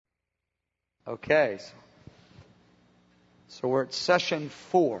Okay. So we're at session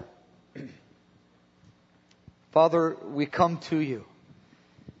 4. Father, we come to you.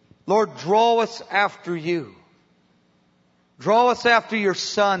 Lord, draw us after you. Draw us after your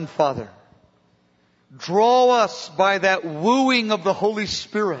Son, Father. Draw us by that wooing of the Holy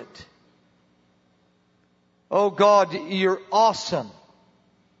Spirit. Oh God, your awesome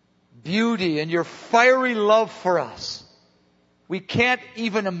beauty and your fiery love for us. We can't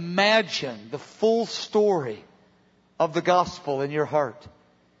even imagine the full story of the gospel in your heart.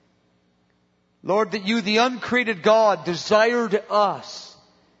 Lord, that you, the uncreated God, desired us,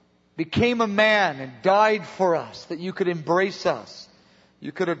 became a man and died for us, that you could embrace us.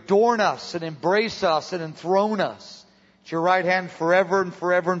 You could adorn us and embrace us and enthrone us at your right hand forever and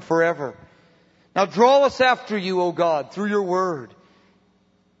forever and forever. Now draw us after you, O God, through your word.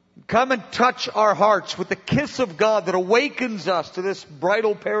 Come and touch our hearts with the kiss of God that awakens us to this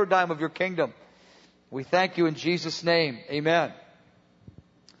bridal paradigm of your kingdom. We thank you in Jesus' name. Amen.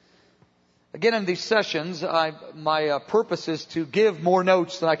 Again, in these sessions, my purpose is to give more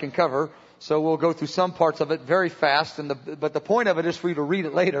notes than I can cover. So we'll go through some parts of it very fast. But the point of it is for you to read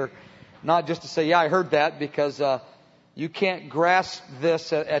it later, not just to say, yeah, I heard that, because you can't grasp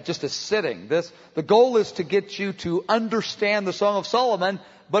this at just a sitting. The goal is to get you to understand the Song of Solomon,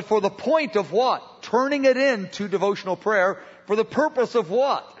 but for the point of what? Turning it into devotional prayer for the purpose of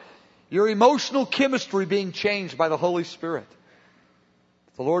what? Your emotional chemistry being changed by the Holy Spirit.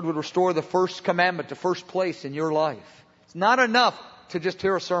 The Lord would restore the first commandment to first place in your life. It's not enough to just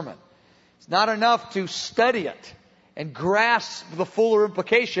hear a sermon. It's not enough to study it and grasp the fuller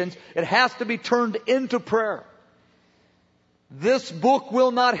implications. It has to be turned into prayer. This book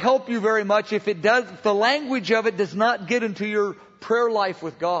will not help you very much if the language of it does not get into your prayer life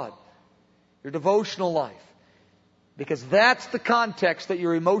with God, your devotional life. Because that's the context that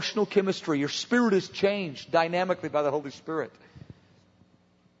your emotional chemistry, your spirit is changed dynamically by the Holy Spirit.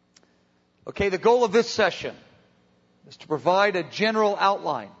 Okay, the goal of this session is to provide a general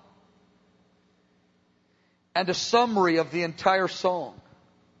outline and a summary of the entire song.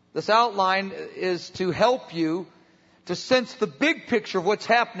 This outline is to help you to sense the big picture of what's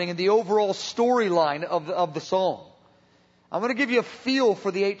happening in the overall storyline of the song. I'm going to give you a feel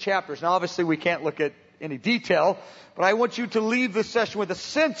for the 8 chapters. Now, obviously, we can't look at any detail, but I want you to leave this session with a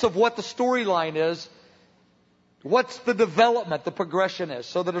sense of what the storyline is, what's the development, the progression is,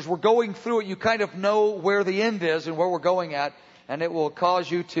 so that as we're going through it, you kind of know where the end is and where we're going at, and it will cause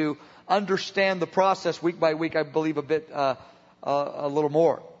you to understand the process week by week, I believe, a little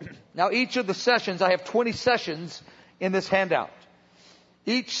more. Now, each of the sessions, I have 20 sessions in this handout.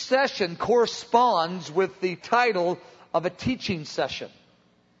 Each session corresponds with the title of a teaching session.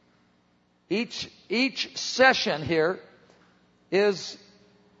 Each session here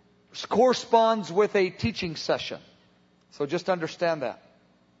corresponds with a teaching session. So just understand that.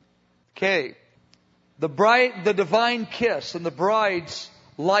 Okay. The divine kiss and the bride's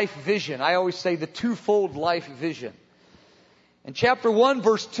life vision. I always say the twofold life vision. In chapter 1,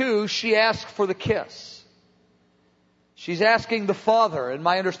 verse 2, she asked for the kiss. She's asking the Father, in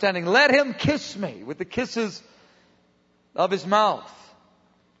my understanding, let him kiss me with the kisses of his mouth.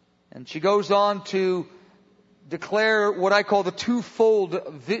 And she goes on to declare what I call the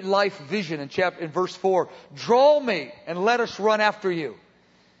twofold life vision in verse 4. Draw me and let us run after you.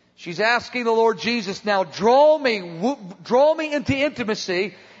 She's asking the Lord Jesus now, draw me into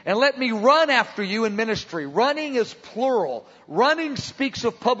intimacy and let me run after you in ministry. Running is plural. Running speaks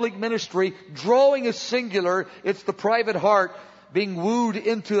of public ministry. Drawing is singular. It's the private heart being wooed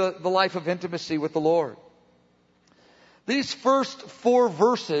into the life of intimacy with the Lord. These first 4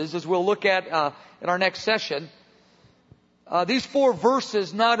 verses, as we'll look at in our next session, these 4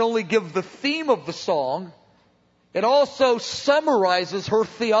 verses not only give the theme of the song, it also summarizes her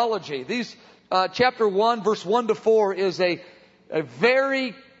theology. Chapter 1, verse 1 to 4 is a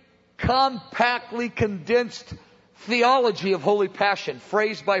very compactly condensed theology of Holy Passion,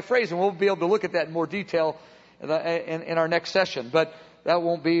 phrase by phrase. And we'll be able to look at that in more detail in our next session. But that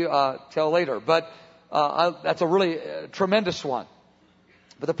won't be till later. But that's a really tremendous one.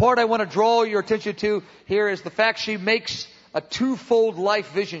 But the part I want to draw your attention to here is the fact she makes a twofold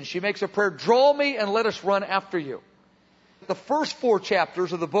life vision. She makes a prayer, draw me and let us run after you. The first 4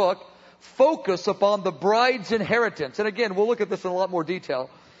 chapters of the book focus upon the bride's inheritance. And again, we'll look at this in a lot more detail.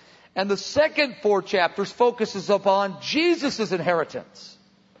 And the second 4 chapters focuses upon Jesus' inheritance.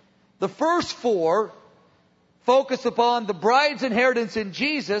 The first 4 focus upon the bride's inheritance in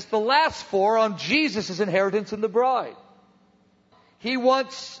Jesus. The last 4 on Jesus' inheritance in the bride. He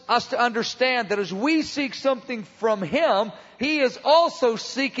wants us to understand that as we seek something from Him, He is also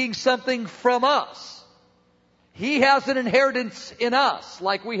seeking something from us. He has an inheritance in us,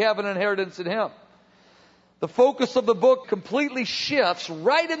 like we have an inheritance in Him. The focus of the book completely shifts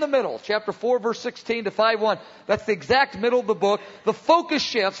right in the middle. Chapter 4, verse 16 to 5:1. That's the exact middle of the book. The focus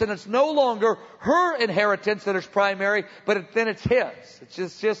shifts, and it's no longer her inheritance that is primary, but then it's His.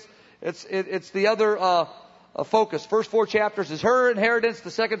 It's the other focus. First 4 chapters is her inheritance.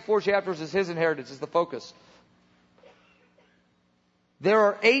 The second 4 chapters is His inheritance, is the focus. There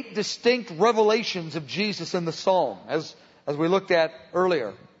are 8 distinct revelations of Jesus in the Psalm, as we looked at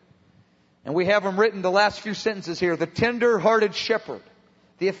earlier. And we have them written, the last few sentences here. The tender-hearted shepherd,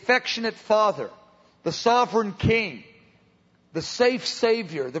 the affectionate father, the sovereign king, the safe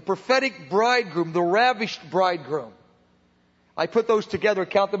savior, the prophetic bridegroom, the ravished bridegroom. I put those together,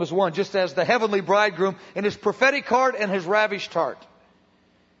 count them as one, just as the heavenly bridegroom in his prophetic heart and his ravished heart.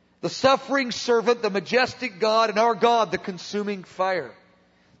 The suffering servant, the majestic God, and our God, the consuming fire.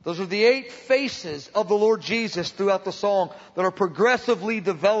 Those are the 8 faces of the Lord Jesus throughout the song that are progressively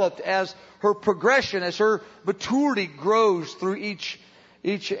developed as her progression, as her maturity grows through each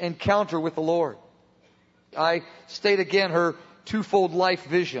encounter with the Lord. I state again her twofold life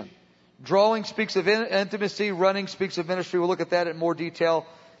vision. Drawing speaks of intimacy, running speaks of ministry. We'll look at that in more detail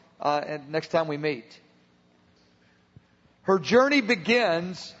next time we meet. Her journey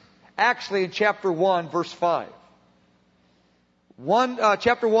begins actually in chapter 1, verse 5.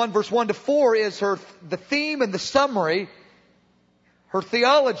 Chapter 1, verse 1 to 4 is the theme and the summary, her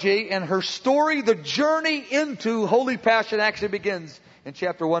theology and her story. The journey into Holy Passion actually begins in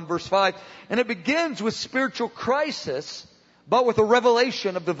chapter 1, verse 5. And it begins with spiritual crisis, but with a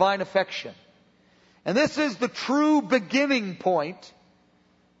revelation of divine affection. And this is the true beginning point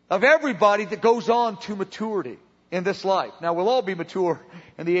of everybody that goes on to maturity in this life. Now, we'll all be mature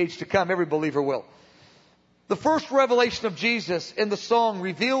in the age to come. Every believer will. The first revelation of Jesus in the song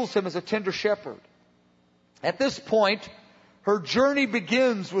reveals Him as a tender shepherd. At this point, her journey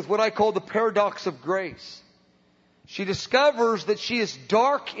begins with what I call the paradox of grace. She discovers that she is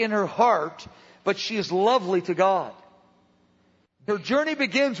dark in her heart, but she is lovely to God. Her journey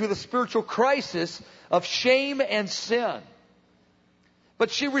begins with a spiritual crisis of shame and sin.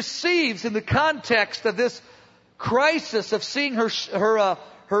 But she receives, in the context of this crisis of seeing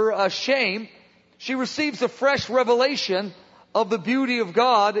her shame, she receives a fresh revelation of the beauty of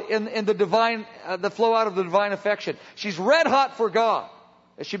God in the divine, that flow out of the divine affection. She's red hot for God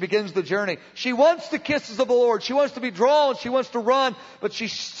as she begins the journey. She wants the kisses of the Lord. She wants to be drawn. She wants to run, but she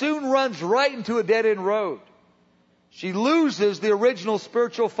soon runs right into a dead-end road. She loses the original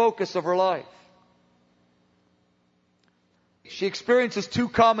spiritual focus of her life. She experiences 2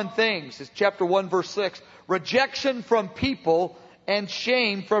 common things. It's chapter 1, verse 6. Rejection from people and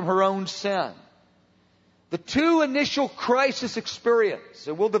shame from her own sin. The 2 initial crisis experience.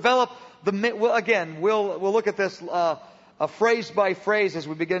 And we'll develop we'll look at this phrase by phrase as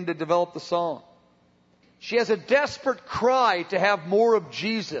we begin to develop the song. She has a desperate cry to have more of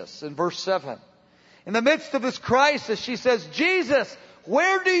Jesus in verse 7. In the midst of this crisis, she says, Jesus,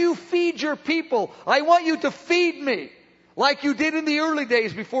 where do you feed your people? I want you to feed me like you did in the early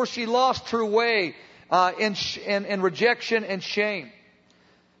days before she lost her way in rejection and shame.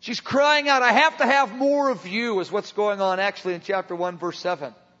 She's crying out, I have to have more of you, is what's going on actually in chapter 1, verse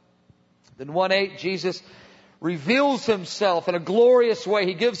 7. Then 1:8, Jesus reveals Himself in a glorious way.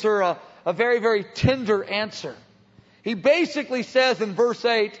 He gives her a very, very tender answer. He basically says in verse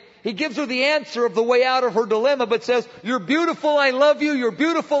 8, He gives her the answer of the way out of her dilemma, but says, you're beautiful, I love you, you're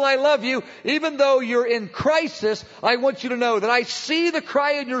beautiful, I love you. Even though you're in crisis, I want you to know that I see the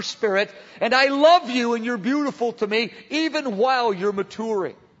cry in your spirit, and I love you and you're beautiful to me, even while you're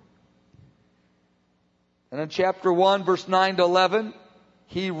maturing. And in chapter 1, verse 9 to 11,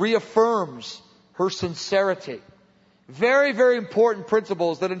 He reaffirms her sincerity. Very, very important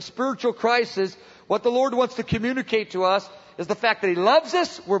principles that in spiritual crisis, what the Lord wants to communicate to us is the fact that He loves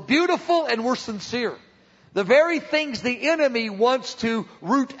us, we're beautiful, and we're sincere. The very things the enemy wants to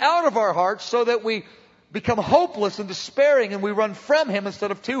root out of our hearts so that we become hopeless and despairing and we run from Him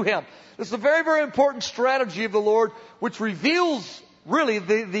instead of to Him. This is a very, very important strategy of the Lord, which reveals really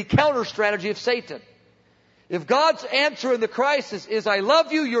the counter strategy of Satan. If God's answer in the crisis is, I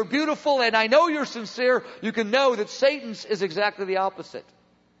love you, you're beautiful, and I know you're sincere, you can know that Satan's is exactly the opposite.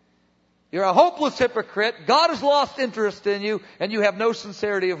 You're a hopeless hypocrite, God has lost interest in you, and you have no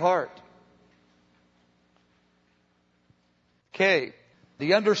sincerity of heart. Okay,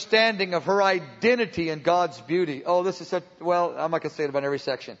 the understanding of her identity in God's beauty. Oh, this is I'm not going to say it about every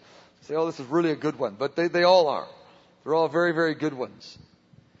section. Say, oh, this is really a good one, but they all are. They're all very, very good ones.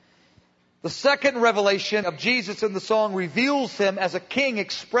 The second revelation of Jesus in the song reveals him as a king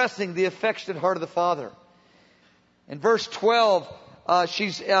expressing the affectionate heart of the Father. In verse 12,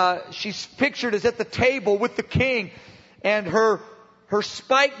 she's pictured as at the table with the king, and her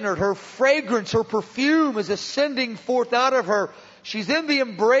spikenard, her fragrance, her perfume is ascending forth out of her. She's in the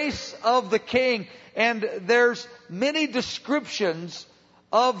embrace of the king, and there's many descriptions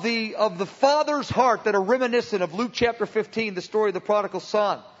of the Father's heart that are reminiscent of Luke chapter 15, the story of the prodigal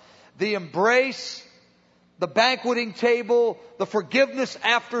son. The embrace, the banqueting table, the forgiveness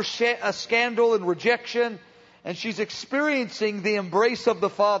after a scandal and rejection, and she's experiencing the embrace of the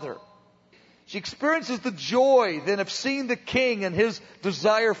Father. She experiences the joy then of seeing the king and his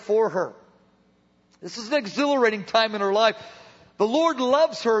desire for her. This is an exhilarating time in her life. The Lord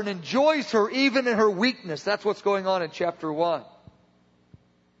loves her and enjoys her even in her weakness. That's what's going on in chapter 1.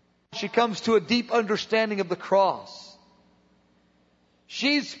 She comes to a deep understanding of the cross.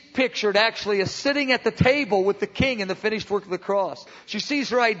 She's pictured actually as sitting at the table with the king in the finished work of the cross. She sees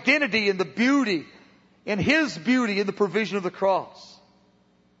her identity in the beauty, in his beauty, in the provision of the cross.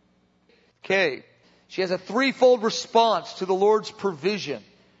 Okay. She has a threefold response to the Lord's provision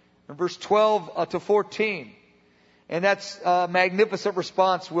in verse 12 to 14. And that's a magnificent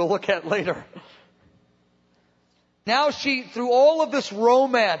response we'll look at later. Now she, through all of this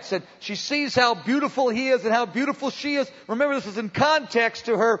romance, and she sees how beautiful he is and how beautiful she is. Remember, this is in context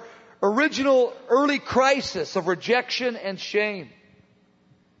to her original early crisis of rejection and shame.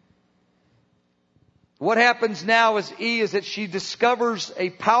 What happens now is that she discovers a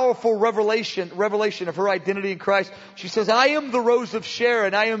powerful revelation of her identity in Christ. She says, I am the rose of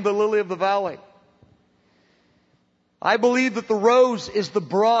Sharon. I am the lily of the valley. I believe that the rose is the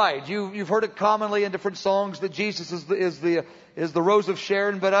bride. You've heard it commonly in different songs that Jesus is the rose of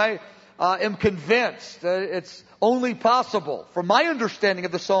Sharon, but I am convinced that it's only possible, from my understanding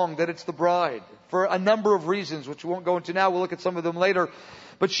of the song, that it's the bride for a number of reasons, which we won't go into now. We'll look at some of them later.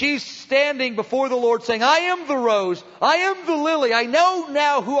 But she's standing before the Lord saying, I am the rose. I am the lily. I know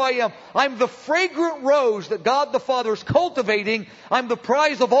now who I am. I'm the fragrant rose that God the Father is cultivating. I'm the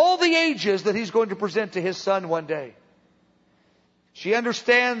prize of all the ages that He's going to present to His Son one day. She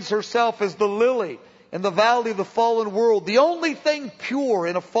understands herself as the lily in the valley of the fallen world. The only thing pure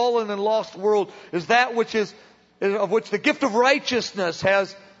in a fallen and lost world is that of which the gift of righteousness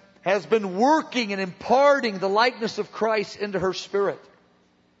has been working and imparting the likeness of Christ into her spirit.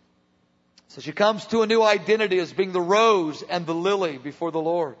 So she comes to a new identity as being the rose and the lily before the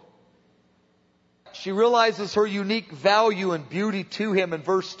Lord. She realizes her unique value and beauty to Him in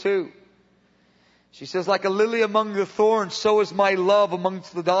verse 2. She says, like a lily among the thorns, so is my love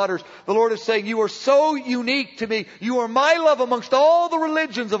amongst the daughters. The Lord is saying, you are so unique to me. You are my love amongst all the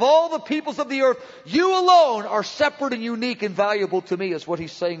religions of all the peoples of the earth. You alone are separate and unique and valuable to me, is what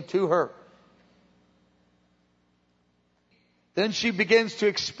He's saying to her. Then she begins to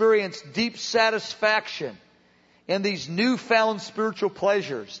experience deep satisfaction in these newfound spiritual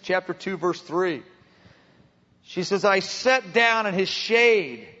pleasures. Chapter 2, verse 3. She says, I sat down in His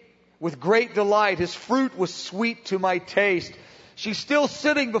shade with great delight. His fruit was sweet to my taste. She's still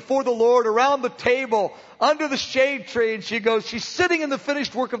sitting before the Lord around the table under the shade tree, and she's sitting in the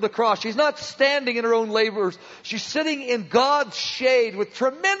finished work of the cross. She's not standing in her own labors. She's sitting in God's shade with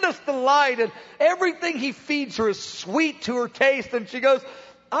tremendous delight, and everything He feeds her is sweet to her taste. And she goes,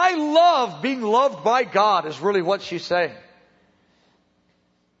 I love being loved by God, is really what she's saying.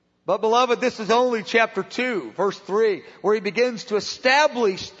 But beloved, this is only chapter 2, verse 3, where He begins to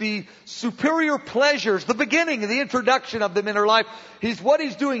establish the superior pleasures, the beginning, the introduction of them in her life. What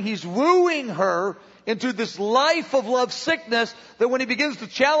He's doing, He's wooing her into this life of love sickness, that when He begins to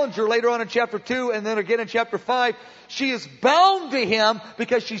challenge her later on in chapter 2 and then again in chapter 5, she is bound to Him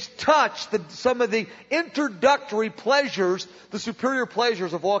because she's touched some of the introductory pleasures, the superior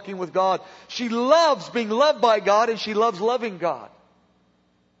pleasures of walking with God. She loves being loved by God, and she loves loving God.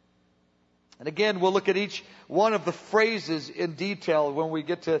 And again, we'll look at each one of the phrases in detail when we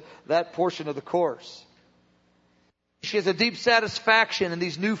get to that portion of the course. She has a deep satisfaction in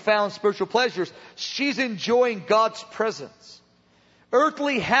these newfound spiritual pleasures. She's enjoying God's presence.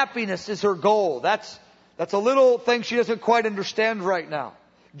 Earthly happiness is her goal. That's a little thing she doesn't quite understand right now.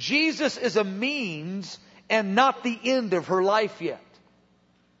 Jesus is a means and not the end of her life yet.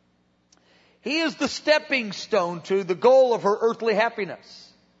 He is the stepping stone to the goal of her earthly happiness.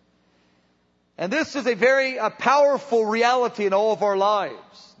 And this is a very powerful reality in all of our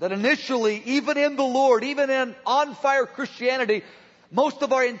lives. That initially, even in the Lord, even in on-fire Christianity, most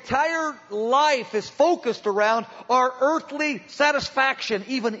of our entire life is focused around our earthly satisfaction,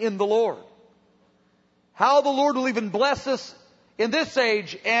 even in the Lord. how the Lord will even bless us in this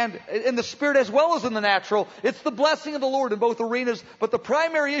age and in the spirit as well as in the natural. It's the blessing of the Lord in both arenas. But the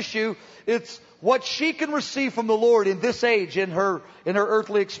primary issue, it's what she can receive from the Lord in this age, in her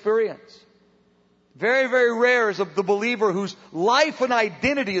earthly experience. Very, very rare is the believer whose life and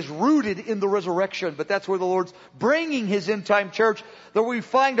identity is rooted in the resurrection. But that's where the Lord's bringing His end-time church, that we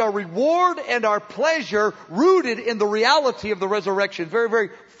find our reward and our pleasure rooted in the reality of the resurrection. Very, very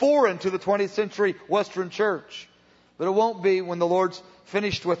foreign to the 20th century Western church. But it won't be when the Lord's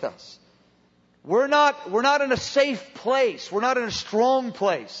finished with us. We're not in a safe place. We're not in a strong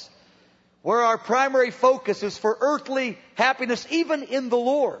place where our primary focus is for earthly happiness, even in the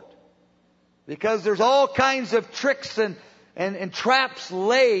Lord. Because there's all kinds of tricks and traps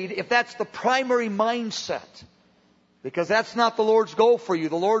laid if that's the primary mindset. Because that's not the Lord's goal for you.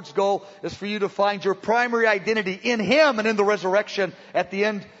 The Lord's goal is for you to find your primary identity in Him and in the resurrection at the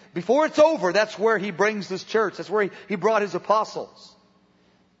end. Before it's over, that's where He brings this church. That's where He brought His apostles.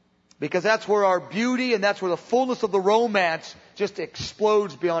 Because that's where our beauty and that's where the fullness of the romance just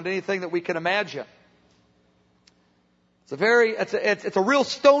explodes beyond anything that we can imagine. It's a real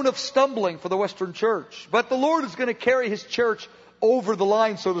stone of stumbling for the Western church. But the Lord is going to carry His church over the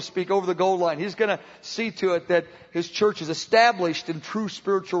line, so to speak, over the goal line. He's going to see to it that His church is established in true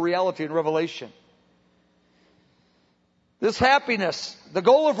spiritual reality and revelation. This happiness, the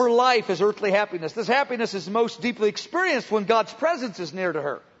goal of her life is earthly happiness. This happiness is most deeply experienced when God's presence is near to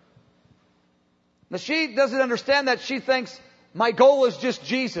her. Now she doesn't understand that. She thinks, my goal is just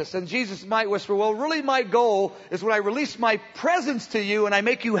Jesus. And Jesus might whisper, well, really my goal is when I release my presence to you and I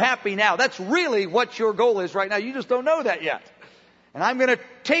make you happy now. That's really what your goal is right now. You just don't know that yet. And I'm going to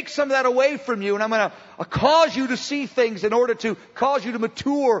take some of that away from you and I'm going to cause you to see things in order to cause you to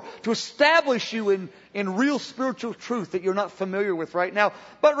mature, to establish you in real spiritual truth that you're not familiar with right now.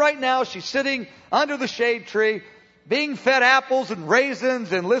 But right now she's sitting under the shade tree, being fed apples and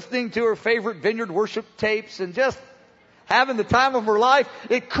raisins and listening to her favorite vineyard worship tapes and just having the time of her life.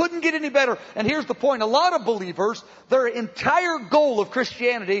 It couldn't get any better. And here's the point. A lot of believers, their entire goal of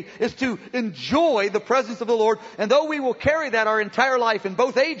Christianity is to enjoy the presence of the Lord. And though we will carry that our entire life in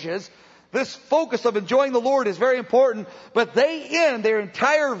both ages, this focus of enjoying the Lord is very important. But they end their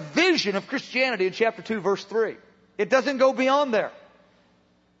entire vision of Christianity in chapter 2, verse 3. It doesn't go beyond there.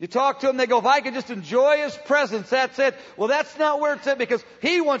 You talk to them, they go, if I could just enjoy His presence, that's it. Well, that's not where it's at, because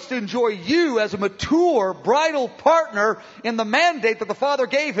He wants to enjoy you as a mature, bridal partner in the mandate that the Father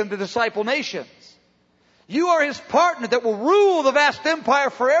gave Him to disciple nations. You are His partner that will rule the vast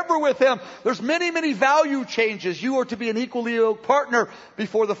empire forever with Him. There's many, many value changes. You are to be an equally yoked partner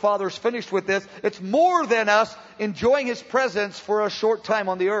before the Father is finished with this. It's more than us enjoying His presence for a short time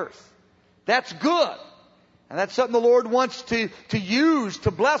on the earth. That's good. And that's something the Lord wants to use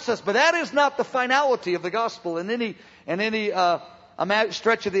to bless us. But that is not the finality of the gospel in any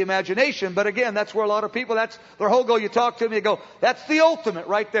stretch of the imagination. But again, that's where a lot of people, that's their whole goal. You talk to them, you go, that's the ultimate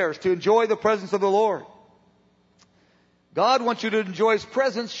right there, is to enjoy the presence of the Lord. God wants you to enjoy His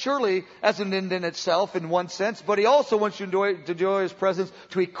presence, surely as an end in itself in one sense. But He also wants you to enjoy His presence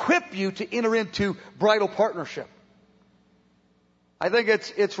to equip you to enter into bridal partnership. I think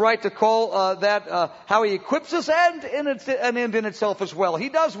it's right to call that how He equips us and it's an end in itself as well. He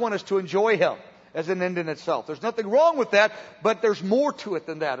does want us to enjoy Him as an end in itself. There's nothing wrong with that, but there's more to it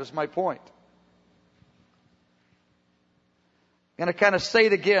than that, is my point. I'm going to kind of say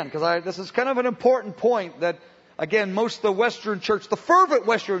it again, because this is kind of an important point that, again, most of the Western church, the fervent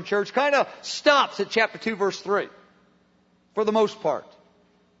Western church, kind of stops at chapter 2, verse 3, for the most part.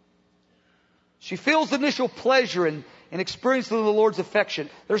 She feels initial pleasure in experiencing the Lord's affection.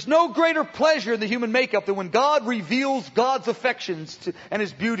 There's no greater pleasure in the human makeup than when God reveals God's affections and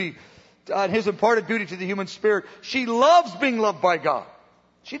His beauty, His imparted beauty to the human spirit. She loves being loved by God.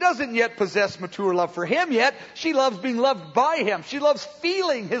 She doesn't yet possess mature love for Him yet. She loves being loved by Him. She loves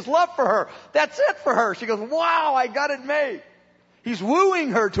feeling His love for her. That's it for her. She goes, wow, I got it made. He's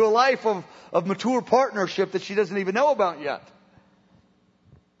wooing her to a life of mature partnership that she doesn't even know about yet.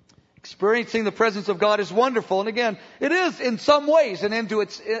 Experiencing the presence of God is wonderful. And again, it is in some ways an end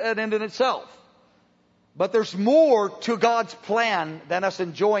in itself. But there's more to God's plan than us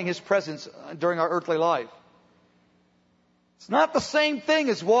enjoying His presence during our earthly life. It's not the same thing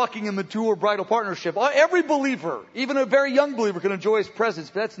as walking in mature bridal partnership. Every believer, even a very young believer, can enjoy His presence.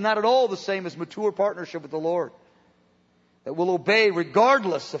 But that's not at all the same as mature partnership with the Lord. That will obey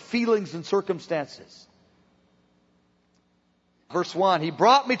regardless of feelings and circumstances. Verse 1, He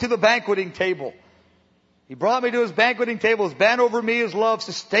brought me to the banqueting table. He brought me to His banqueting table. His band over me His love.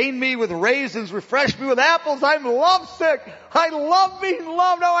 Sustained me with raisins. Refreshed me with apples. I'm lovesick. I love being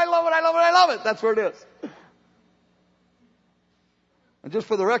loved. Oh, I love it. I love it. I love it. That's where it is. And just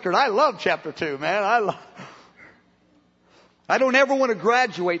for the record, I love chapter 2, man. I don't ever want to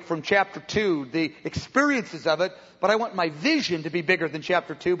graduate from chapter 2, the experiences of it, but I want my vision to be bigger than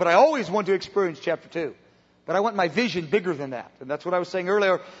chapter 2, but I always want to experience chapter 2. But I want my vision bigger than that. And that's what I was saying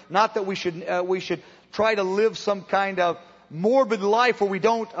earlier. Not that we should try to live some kind of morbid life where we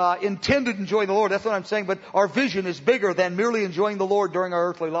don't intend to enjoy the Lord. That's what I'm saying. But our vision is bigger than merely enjoying the Lord during our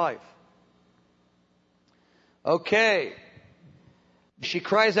earthly life. Okay. She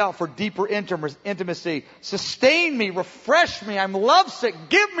cries out for deeper intimacy. Sustain me, refresh me. I'm lovesick.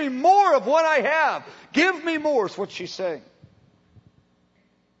 Give me more of what I have. Give me more is what she's saying.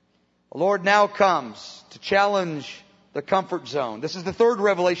 The Lord now comes to challenge the comfort zone. This is the third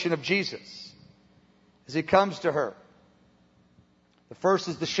revelation of Jesus as He comes to her. The first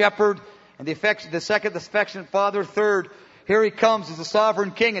is the shepherd, and the second, the affectionate father. Third, here He comes as the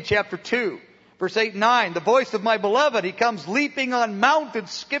sovereign king in chapter 2. Verse 8 and 9, the voice of my beloved. He comes leaping on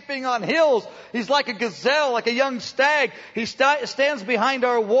mountains, skipping on hills. He's like a gazelle, like a young stag. He stands behind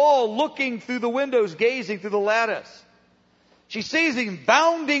our wall, looking through the windows, gazing through the lattice. She sees Him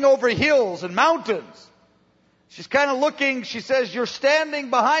bounding over hills and mountains. She's kind of looking, she says, you're standing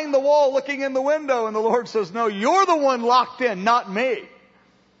behind the wall looking in the window. And the Lord says, no, you're the one locked in, not me.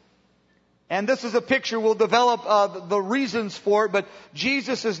 And this is a picture, we'll develop the reasons for it, but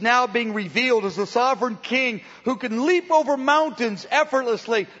Jesus is now being revealed as the sovereign king who can leap over mountains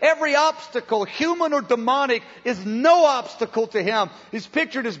effortlessly. Every obstacle, human or demonic, is no obstacle to Him. He's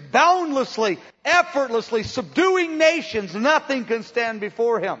pictured as boundlessly, effortlessly subduing nations. Nothing can stand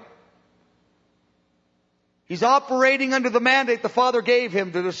before Him. He's operating under the mandate the Father gave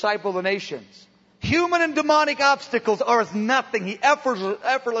Him to disciple the nations. Human and demonic obstacles are as nothing. He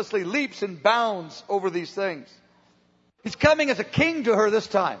effortlessly leaps and bounds over these things. He's coming as a king to her this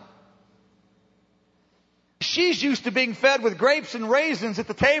time. She's used to being fed with grapes and raisins at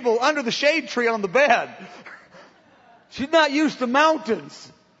the table under the shade tree on the bed. She's not used to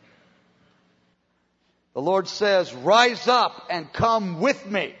mountains. The Lord says, rise up and come with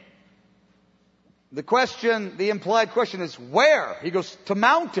me. The implied question is where? He goes, to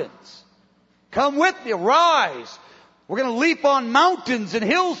mountains. Come with me, rise. We're going to leap on mountains and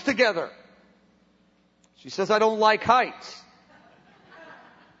hills together. She says, I don't like heights.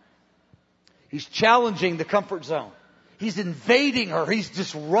 He's challenging the comfort zone. He's invading her. He's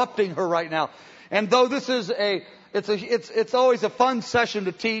disrupting her right now. And though this is it's always a fun session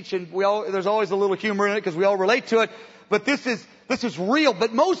to teach, and there's always a little humor in it because we all relate to it. But this is real.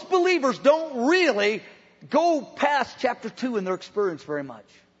 But most believers don't really go past chapter 2 in their experience very much.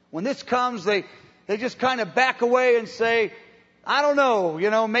 When this comes, they just kind of back away and say, I don't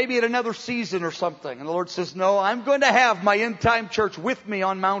know, maybe at another season or something. And the Lord says, no, I'm going to have my end time church with me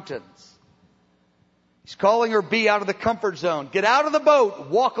on mountains. He's calling her, be out of the comfort zone. Get out of the boat.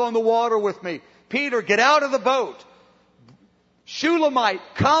 Walk on the water with me. Peter, get out of the boat. Shulamite,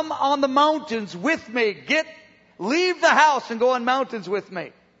 come on the mountains with me. Leave the house and go on mountains with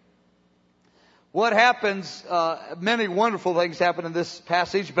me. What happens, many wonderful things happen in this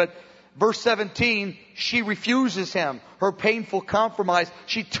passage, but verse 17, she refuses him, her painful compromise.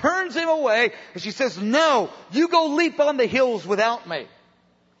 She turns him away and she says, no, you go leap on the hills without me.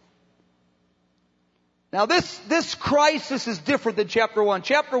 Now this crisis is different than chapter 1.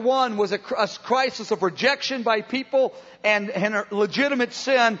 Chapter 1 was a crisis of rejection by people and legitimate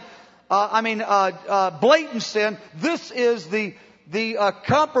sin, blatant sin. This is the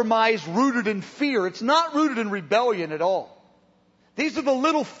compromise rooted in fear. It's not rooted in rebellion at all. These are the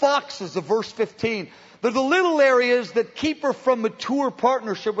little foxes of verse 15. They're the little areas that keep her from mature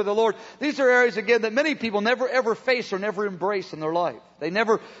partnership with the Lord. These are areas, again, that many people never ever face or never embrace in their life. They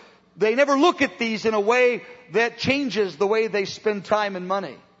never look at these in a way that changes the way they spend time and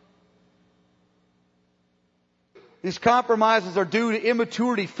money. These compromises are due to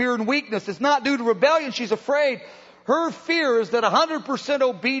immaturity, fear, and weakness. It's not due to rebellion. She's afraid. Her fear is that 100%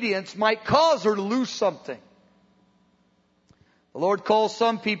 obedience might cause her to lose something. The Lord calls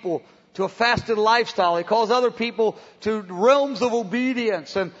some people to a fasted lifestyle. He calls other people to realms of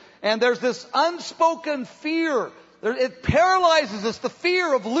obedience. And there's this unspoken fear. It paralyzes us, the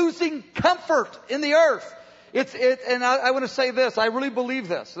fear of losing comfort in the earth. And I want to say this. I really believe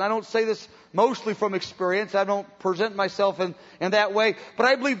this. And I don't say this mostly from experience. I don't present myself in that way. But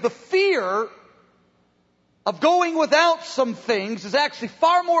I believe the fear of going without some things is actually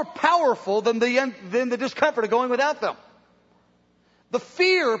far more powerful than the discomfort of going without them. The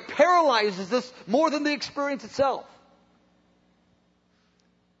fear paralyzes us more than the experience itself.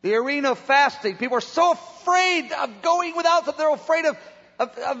 The arena of fasting, people are so afraid of going without them. They're afraid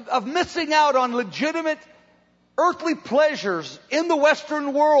of missing out on legitimate earthly pleasures in the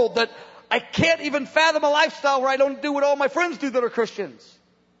Western world that I can't even fathom a lifestyle where I don't do what all my friends do that are Christians.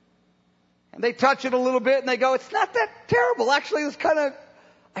 And they touch it a little bit and they go, it's not that terrible. Actually, it's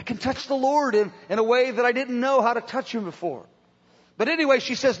I can touch the Lord in a way that I didn't know how to touch Him before. But anyway,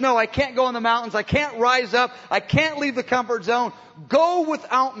 she says, no, I can't go in the mountains. I can't rise up. I can't leave the comfort zone. Go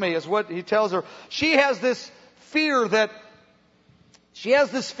without me is what he tells her. She has this fear that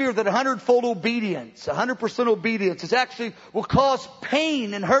 100-fold obedience, 100% obedience is actually will cause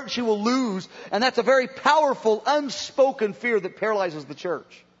pain and hurt she will lose. And that's a very powerful, unspoken fear that paralyzes the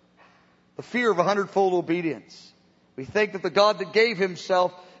church. The fear of 100-fold obedience. We think that the God that gave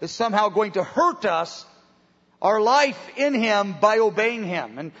Himself is somehow going to hurt us, our life in Him, by obeying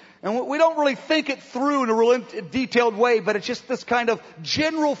Him. And we don't really think it through in a real detailed way, but it's just this kind of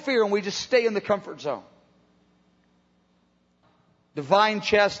general fear, and we just stay in the comfort zone. Divine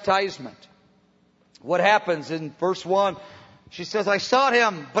chastisement. What happens in verse 1? She says, I sought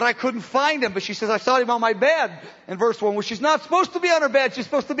Him, but I couldn't find Him. But she says, I sought Him on my bed. In verse 1, well, she's not supposed to be on her bed. She's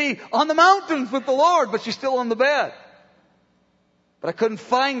supposed to be on the mountains with the Lord, but she's still on the bed. But I couldn't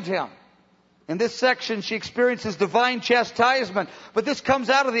find Him. In this section, she experiences divine chastisement. But this comes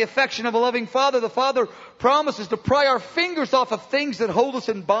out of the affection of a loving Father. The Father promises to pry our fingers off of things that hold us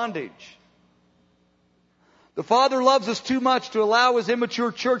in bondage. The Father loves us too much to allow His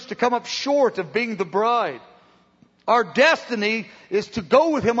immature church to come up short of being the bride. Our destiny is to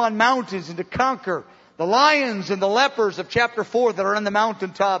go with Him on mountains and to conquer the lions and the lepers of chapter 4 that are on the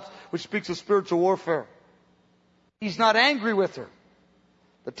mountaintops, which speaks of spiritual warfare. He's not angry with her.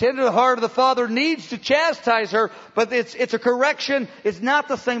 The tender heart of the Father needs to chastise her, but it's a correction. It's not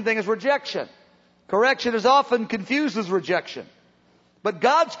the same thing as rejection. Correction is often confused as rejection. But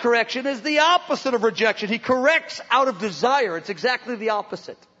God's correction is the opposite of rejection. He corrects out of desire. It's exactly the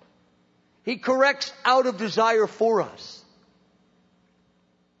opposite. He corrects out of desire for us.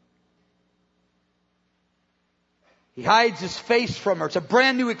 He hides His face from her. It's a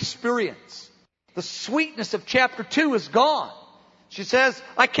brand new experience. The sweetness of chapter 2 is gone. She says,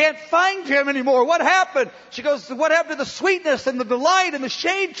 I can't find Him anymore. What happened? She goes, what happened to the sweetness and the delight and the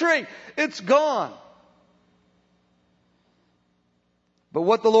shade tree? It's gone. But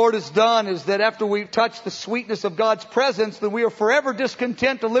what the Lord has done is that after we've touched the sweetness of God's presence, then we are forever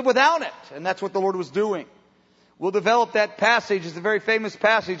discontent to live without it. And that's what the Lord was doing. We'll develop that passage. It's a very famous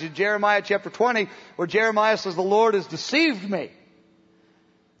passage in Jeremiah chapter 20, where Jeremiah says, the Lord has deceived me.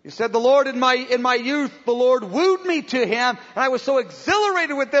 He said, the Lord in my youth, the Lord wooed me to Him, and I was so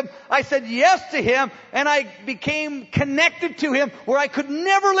exhilarated with Him, I said yes to Him, and I became connected to Him where I could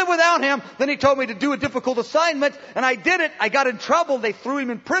never live without Him. Then He told me to do a difficult assignment, and I did it. I got in trouble. They threw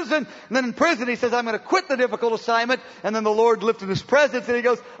Him in prison, and then in prison He says, I'm going to quit the difficult assignment, and then the Lord lifted His presence, and He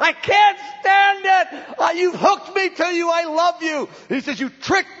goes, I can't stand it. You've hooked me to you. I love you. He says, you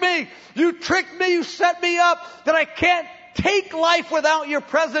tricked me. You tricked me. You set me up that I can't take life without your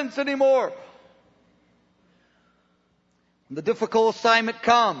presence anymore. When the difficult assignment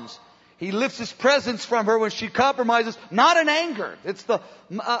comes, He lifts His presence from her when she compromises, not in anger. It's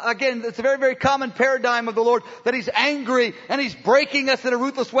it's a very, very common paradigm of the Lord that He's angry and He's breaking us in a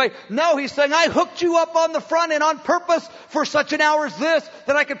ruthless way. No, He's saying, I hooked you up on the front end on purpose for such an hour as this,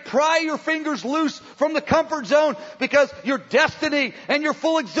 that I could pry your fingers loose from the comfort zone, because your destiny and your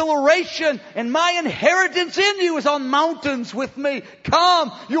full exhilaration and my inheritance in you is on mountains with me.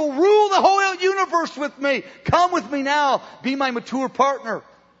 Come, you'll rule the whole universe with me. Come with me now. Be my mature partner.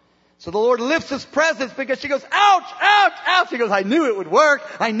 So the Lord lifts His presence because she goes, ouch, ouch, ouch. He goes, I knew it would work.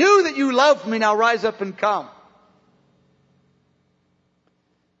 I knew that you loved me. Now rise up and come.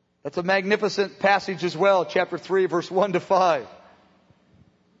 That's a magnificent passage as well. Chapter 3, verse 1 to 5.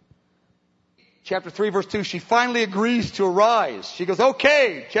 Chapter 3, verse 2, she finally agrees to arise. She goes,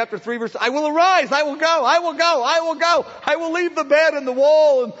 okay. Chapter 3, verse, I will arise. I will go. I will go. I will go. I will leave the bed and the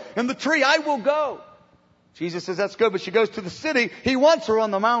wall and the tree. I will go. Jesus says, that's good, but she goes to the city. He wants her on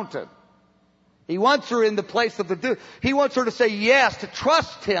the mountain. He wants her in the place of He wants her to say yes, to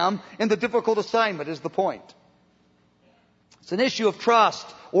trust Him in the difficult assignment is the point. It's an issue of trust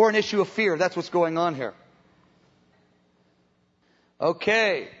or an issue of fear. That's what's going on here.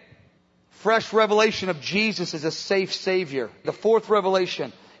 Okay. Fresh revelation of Jesus as a safe Savior. The fourth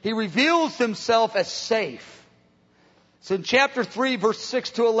revelation. He reveals Himself as safe. It's in chapter 3, verse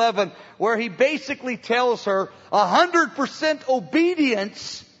 6 to 11, where He basically tells her 100%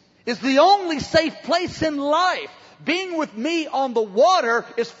 obedience is the only safe place in life. Being with me on the water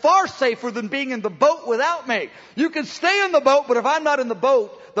is far safer than being in the boat without me. You can stay in the boat, but if I'm not in the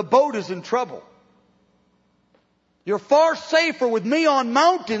boat is in trouble. You're far safer with me on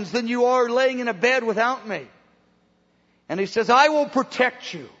mountains than you are laying in a bed without me. And He says, I will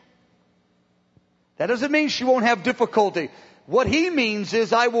protect you. That doesn't mean she won't have difficulty. What He means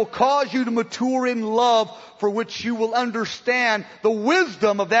is, I will cause you to mature in love, for which you will understand the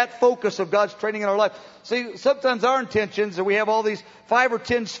wisdom of that focus of God's training in our life. See, sometimes our intentions, and we have all these 5 or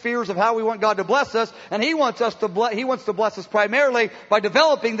 10 spheres of how we want God to bless us, and He wants to bless us primarily by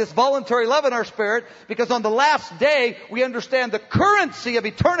developing this voluntary love in our spirit, because on the last day, we understand the currency of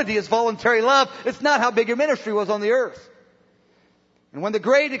eternity is voluntary love. It's not how big your ministry was on the earth. And when the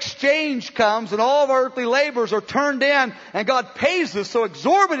great exchange comes and all of our earthly labors are turned in and God pays us so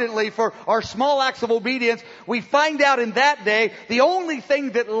exorbitantly for our small acts of obedience, we find out in that day the only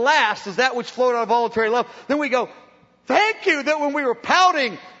thing that lasts is that which flowed out of voluntary love. Then we go, thank you that when we were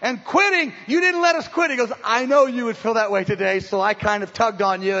pouting and quitting, you didn't let us quit. He goes, I know you would feel that way today, so I kind of tugged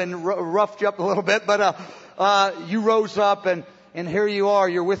on you and roughed you up a little bit, but you rose up and here you are,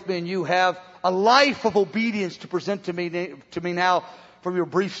 you're with me, and you have a life of obedience to present to me now from your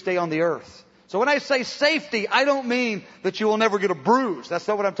brief stay on the earth. So when I say safety, I don't mean that you will never get a bruise. That's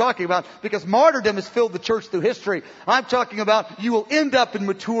not what I'm talking about, because martyrdom has filled the church through history. I'm talking about you will end up in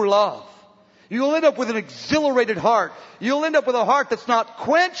mature love. You'll end up with an exhilarated heart. You'll end up with a heart that's not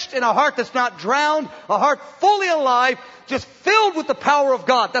quenched and a heart that's not drowned, a heart fully alive, just filled with the power of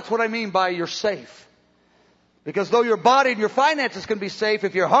God. That's what I mean by you're safe. Because though your body and your finances can be safe,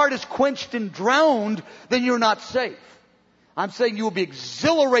 if your heart is quenched and drowned, then you're not safe. I'm saying you will be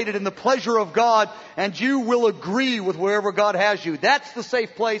exhilarated in the pleasure of God, and you will agree with wherever God has you. That's the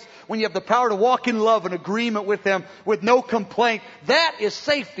safe place when you have the power to walk in love and agreement with Him with no complaint. That is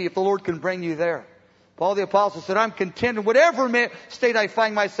safety if the Lord can bring you there. Paul the Apostle said, I'm content in whatever state I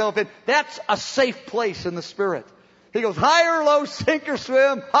find myself in. That's a safe place in the Spirit. He goes, high or low, sink or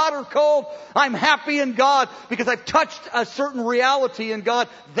swim, hot or cold, I'm happy in God because I've touched a certain reality in God.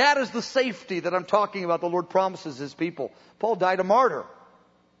 That is the safety that I'm talking about. The Lord promises His people. Paul died a martyr.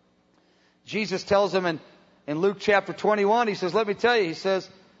 Jesus tells him in Luke chapter 21, He says, let me tell you, He says,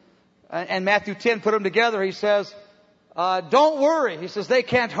 and Matthew 10 put them together, He says, don't worry. He says, they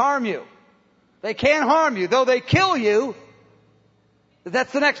can't harm you. They can't harm you. Though they kill you,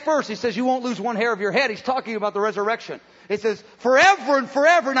 that's the next verse. He says, you won't lose one hair of your head. He's talking about the resurrection. He says, forever and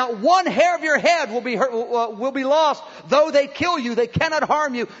forever, not one hair of your head will be lost. Though they kill you, they cannot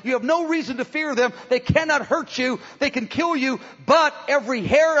harm you. You have no reason to fear them. They cannot hurt you. They can kill you. But every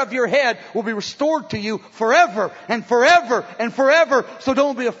hair of your head will be restored to you forever and forever and forever. So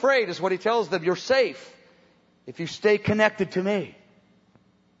don't be afraid, is what He tells them. You're safe if you stay connected to me.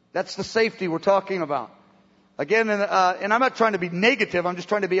 That's the safety we're talking about. Again, and I'm not trying to be negative, I'm just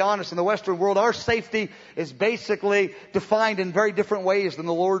trying to be honest. In the Western world, our safety is basically defined in very different ways than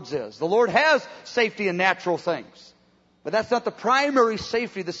the Lord's is. The Lord has safety in natural things. But that's not the primary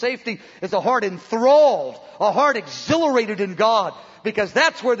safety. The safety is a heart enthralled, a heart exhilarated in God. Because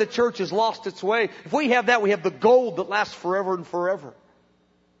that's where the church has lost its way. If we have that, we have the gold that lasts forever and forever.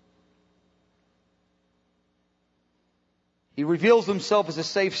 He reveals Himself as a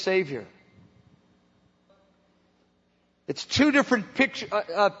safe Savior. It's 2 different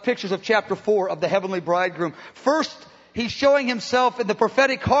pictures of chapter 4 of the heavenly bridegroom. First, He's showing Himself in the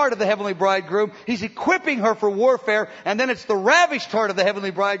prophetic heart of the heavenly bridegroom. He's equipping her for warfare. And then it's the ravished heart of the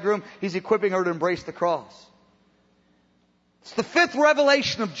heavenly bridegroom. He's equipping her to embrace the cross. It's the 5th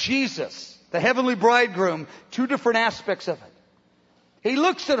revelation of Jesus, the heavenly bridegroom. 2 different aspects of it. He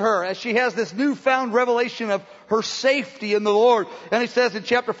looks at her as she has this newfound revelation of her safety in the Lord. And He says in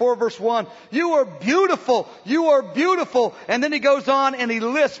chapter 4 verse 1, you are beautiful, you are beautiful. And then He goes on and He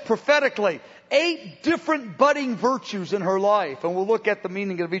lists prophetically 8 different budding virtues in her life. And we'll look at the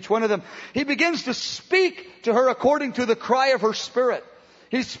meaning of each one of them. He begins to speak to her according to the cry of her spirit.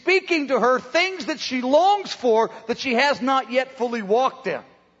 He's speaking to her things that she longs for that she has not yet fully walked in.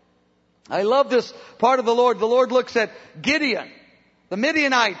 I love this part of the Lord. The Lord looks at Gideon. The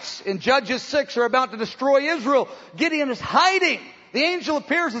Midianites in Judges 6 are about to destroy Israel. Gideon is hiding. The angel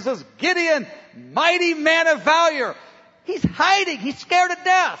appears and says, Gideon, mighty man of valor. He's hiding. He's scared to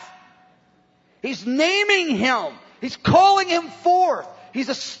death. He's naming him. He's calling him forth. He's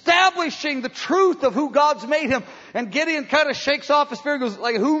establishing the truth of who God's made him. And Gideon kind of shakes off his fear and goes,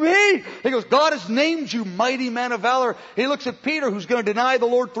 like, who, me? He goes, God has named you mighty man of valor. He looks at Peter, who's going to deny the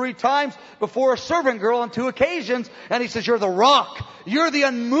Lord 3 times before a servant girl on 2 occasions. And he says, you're the rock. You're the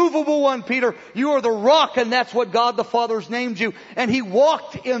unmovable one, Peter. You are the rock, and that's what God the Father has named you. And he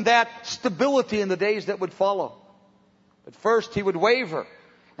walked in that stability in the days that would follow. But first he would waver.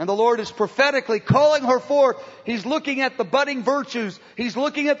 And the Lord is prophetically calling her forth. He's looking at the budding virtues. He's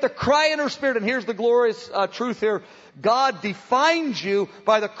looking at the cry in her spirit. And here's the glorious truth here. God defines you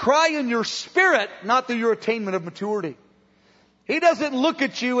by the cry in your spirit, not through your attainment of maturity. He doesn't look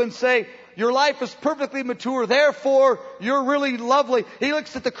at you and say, your life is perfectly mature, therefore you're really lovely. He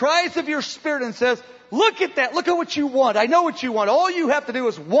looks at the cries of your spirit and says, look at that. Look at what you want. I know what you want. All you have to do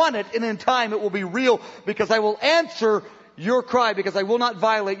is want it, and in time it will be real, because I will answer your cry, because I will not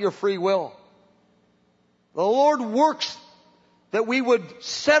violate your free will. The Lord works that we would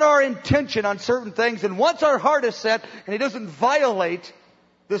set our intention on certain things, and once our heart is set and He doesn't violate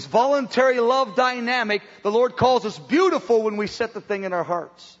this voluntary love dynamic, the Lord calls us beautiful when we set the thing in our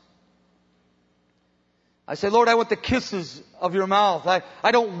hearts. I say, Lord, I want the kisses of your mouth.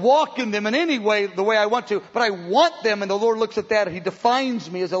 I don't walk in them in any way the way I want to, but I want them. And the Lord looks at that and He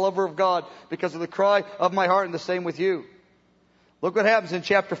defines me as a lover of God because of the cry of my heart, and the same with you. Look what happens in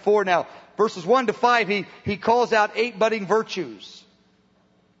chapter 4 now. Verses 1 to 5, he calls out 8 budding virtues.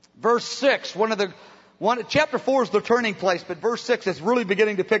 Verse 6, chapter 4 is the turning place, but verse 6 is really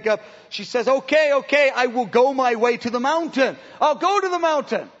beginning to pick up. She says, okay, I will go my way to the mountain. I'll go to the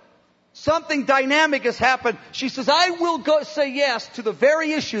mountain. Something dynamic has happened. She says, I will go say yes to the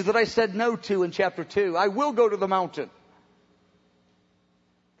very issue that I said no to in chapter 2. I will go to the mountain.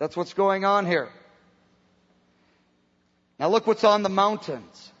 That's what's going on here. Now look what's on the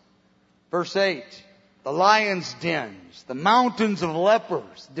mountains. Verse 8. The lion's dens, the mountains of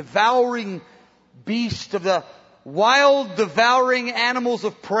lepers, devouring beasts of the wild devouring animals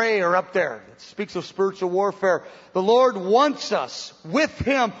of prey are up there. It speaks of spiritual warfare. The Lord wants us with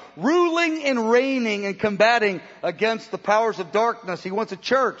Him, ruling and reigning and combating against the powers of darkness. He wants a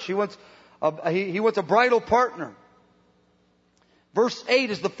church. He wants a bridal partner. Verse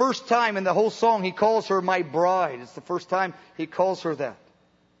 8 is the first time in the whole song He calls her my bride. It's the first time He calls her that.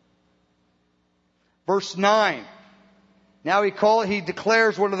 Verse 9. Now he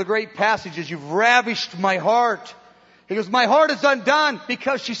declares one of the great passages, you've ravished my heart. He goes, my heart is undone,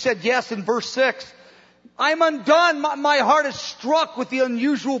 because she said yes in verse 6. I'm undone. My heart is struck with the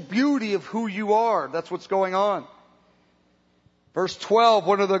unusual beauty of who you are. That's what's going on. Verse 12,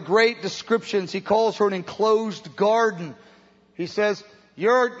 one of the great descriptions, he calls her an enclosed garden. He says,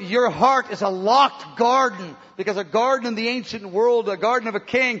 your heart is a locked garden, because a garden in the ancient world, a garden of a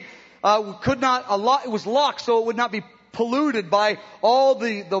king, it was locked so it would not be polluted by all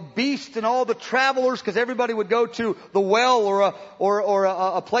the beasts and all the travelers, because everybody would go to the well or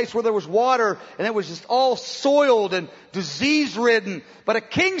a place where there was water, and it was just all soiled and disease ridden. But a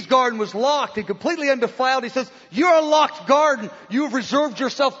king's garden was locked and completely undefiled. He says, you're a locked garden. You have reserved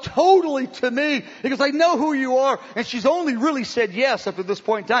yourself totally to me, because I know who you are. And she's only really said yes up to this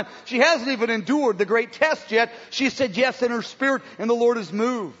point in time. She hasn't even endured the great test yet. She said yes in her spirit, and the Lord is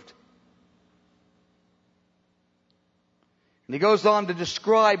moved. And he goes on to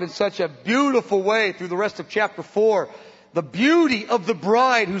describe in such a beautiful way through the rest of chapter 4 the beauty of the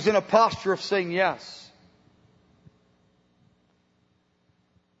bride who's in a posture of saying yes.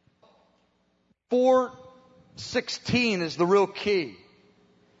 4:16 is the real key.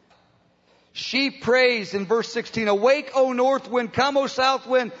 She prays in verse 16, awake, O north wind, come, O south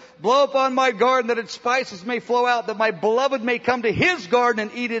wind, blow upon my garden that its spices may flow out, that my beloved may come to his garden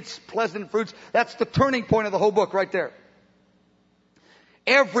and eat its pleasant fruits. That's the turning point of the whole book right there.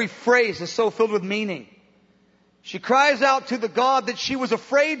 Every phrase is so filled with meaning. She cries out to the God that she was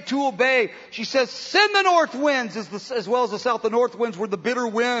afraid to obey. She says, send the north winds as well as the south. The north winds were the bitter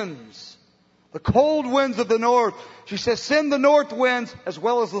winds, the cold winds of the north. She says, send the north winds as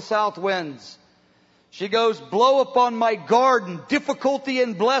well as the south winds. She goes, blow upon my garden, difficulty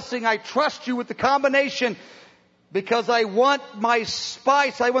and blessing. I trust you with the combination, because I want my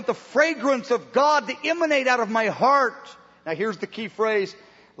spice. I want the fragrance of God to emanate out of my heart. Now here's the key phrase.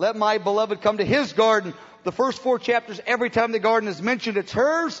 Let my beloved come to his garden. The first 4 chapters, every time the garden is mentioned, it's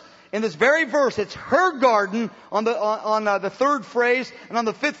hers. In this very verse, it's her garden on the third phrase. And on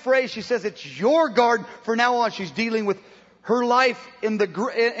the 5th phrase, she says it's your garden. From now on, she's dealing with her life and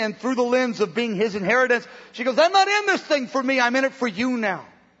through the lens of being his inheritance. She goes, I'm not in this thing for me. I'm in it for you now.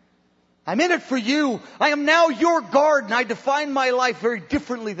 I'm in it for you. I am now your garden. I define my life very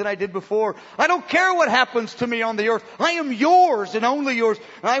differently than I did before. I don't care what happens to me on the earth. I am yours and only yours.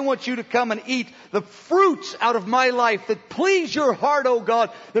 And I want you to come and eat the fruits out of my life that please your heart, O God,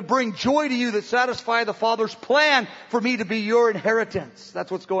 that bring joy to you, that satisfy the Father's plan for me to be your inheritance.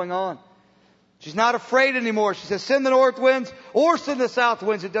 That's what's going on. She's not afraid anymore. She says, send the north winds or send the south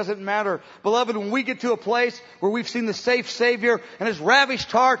winds. It doesn't matter. Beloved, when we get to a place where we've seen the safe Savior and his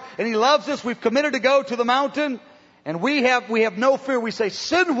ravished heart and he loves us, we've committed to go to the mountain, And we have no fear. We say,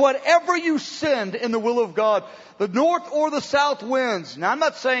 send whatever you send in the will of God. The north or the south winds. Now, I'm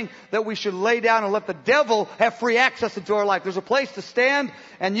not saying that we should lay down and let the devil have free access into our life. There's a place to stand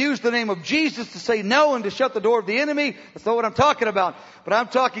and use the name of Jesus to say no and to shut the door of the enemy. That's not what I'm talking about. But I'm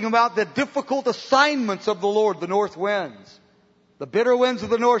talking about the difficult assignments of the Lord, the north winds. The bitter winds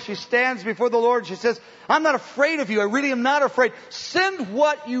of the north. She stands before the Lord. She says, I'm not afraid of you. I really am not afraid. Send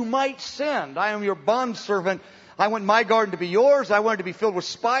what you might send. I am your bondservant. I want my garden to be yours. I want it to be filled with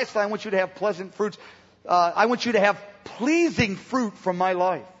spice. I want you to have pleasant fruits. I want you to have pleasing fruit from my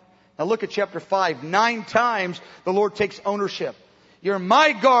life. Now look at chapter 5. 9 times the Lord takes ownership. You're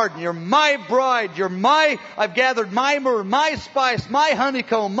my garden. You're my bride. I've gathered my myrrh, my spice, my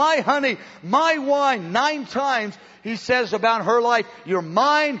honeycomb, my honey, my wine. 9 times he says about her life, you're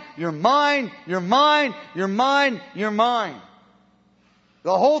mine, you're mine, you're mine, you're mine, you're mine.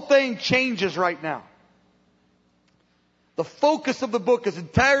 The whole thing changes right now. The focus of the book is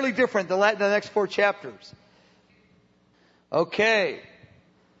entirely different than the next 4 chapters. Okay.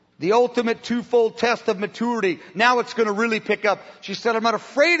 The ultimate twofold test of maturity. Now it's going to really pick up. She said, I'm not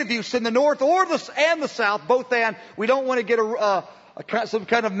afraid of you. Send the north and the south, both and. We don't want to get some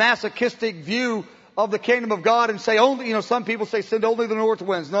kind of masochistic view of the kingdom of God and say only, some people say send only the north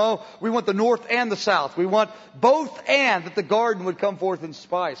winds. No, we want the north and the south. We want both and, that the garden would come forth in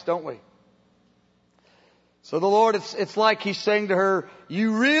spice, don't we? So the Lord, it's like He's saying to her,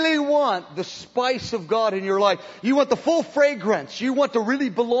 you really want the spice of God in your life. You want the full fragrance. You want to really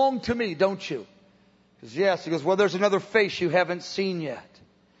belong to me, don't you? Because yes, He goes, well, there's another face you haven't seen yet.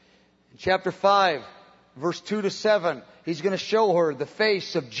 In chapter 5, verse 2 to 7, He's going to show her the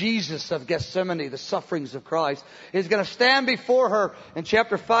face of Jesus of Gethsemane, the sufferings of Christ. He's going to stand before her in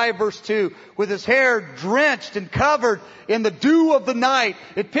chapter 5, verse 2, with His hair drenched and covered in the dew of the night.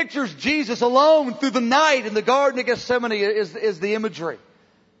 It pictures Jesus alone through the night in the Garden of Gethsemane is the imagery.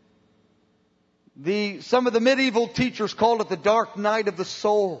 Some of the medieval teachers called it the dark night of the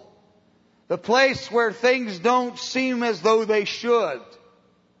soul. The place where things don't seem as though they should.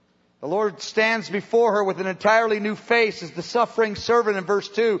 The Lord stands before her with an entirely new face as the suffering servant in verse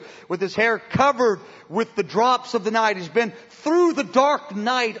 2, with His hair covered with the drops of the night. He's been through the dark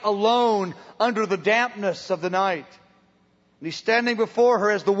night alone under the dampness of the night. And He's standing before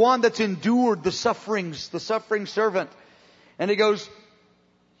her as the one that's endured the sufferings, the suffering servant. And He goes,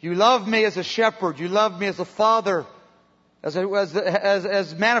 you love me as a shepherd. You love me as a father, as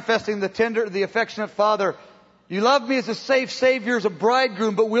manifesting the affectionate father. You love me as a safe Savior, as a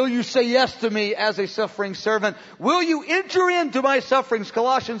bridegroom, but will you say yes to me as a suffering servant? Will you enter into my sufferings?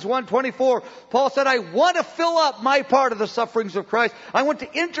 Colossians 1:24, Paul said, I want to fill up my part of the sufferings of Christ. I want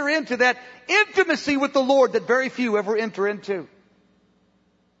to enter into that intimacy with the Lord that very few ever enter into.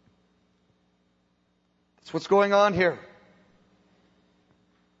 That's what's going on here.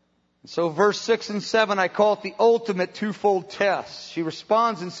 So verse 6 and 7, I call it the ultimate twofold test. She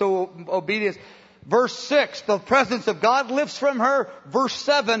responds in obedience. Verse 6, the presence of God lifts from her. Verse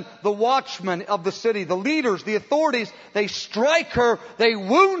 7, the watchmen of the city, the leaders, the authorities, they strike her, they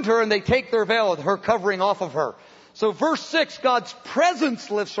wound her, and they take their veil, her covering off of her. So verse 6, God's presence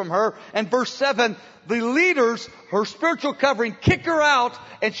lifts from her. And verse 7, the leaders, her spiritual covering, kick her out,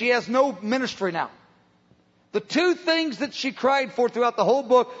 and she has no ministry now. The 2 things that she cried for throughout the whole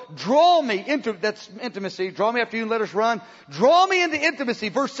book, draw me into, that's intimacy. Draw me after you and let us run. Draw me into intimacy.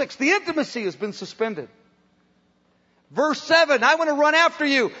 Verse 6, the intimacy has been suspended. Verse 7, I want to run after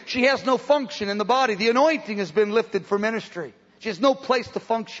you. She has no function in the body. The anointing has been lifted for ministry. She has no place to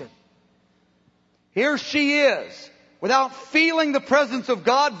function. Here she is, without feeling the presence of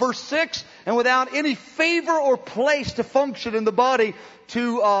God, verse 6, and without any favor or place to function in the body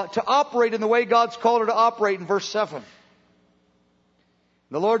to operate in the way God's called her to operate in verse 7.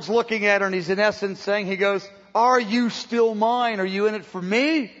 The Lord's looking at her and He's in essence saying, He goes, are you still mine? Are you in it for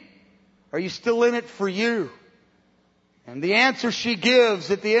me? Are you still in it for you? And the answer she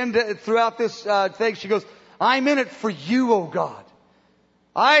gives at the end, throughout this thing, she goes, I'm in it for you, O God.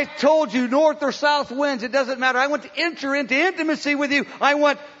 I told you, north or south winds, it doesn't matter. I want to enter into intimacy with you. I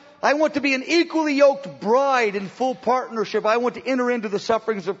want to be an equally yoked bride in full partnership. I want to enter into the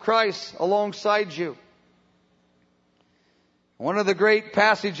sufferings of Christ alongside you. One of the great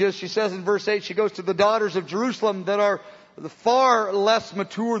passages, she says in verse 8, she goes to the daughters of Jerusalem that are far less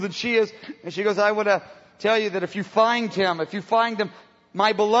mature than she is. And she goes, I want to tell you that if you find him,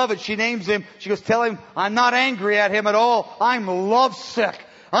 my beloved, she names him, she goes, tell him I'm not angry at him at all. I'm lovesick.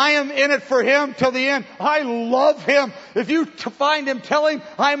 I am in it for him till the end. I love him. If you find him, tell him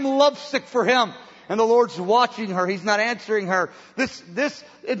I'm lovesick for him. and the Lord's watching her. He's not answering her.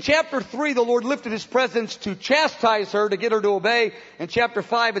 In chapter 3, the Lord lifted His presence to chastise her, to get her to obey. In chapter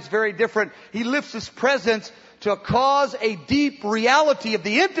 5, it's very different. He lifts His presence to cause a deep reality of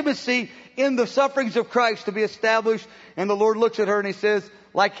the intimacy in the sufferings of Christ to be established. And the Lord looks at her and He says,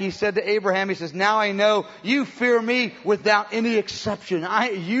 like He said to Abraham, He says, now I know you fear me without any exception.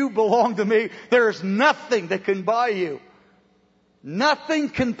 You belong to me. There is nothing that can buy you. Nothing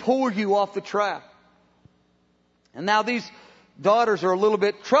can pull you off the track. And now these daughters are a little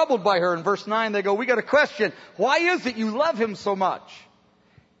bit troubled by her. In verse 9, they go, we got a question. Why is it you love Him so much?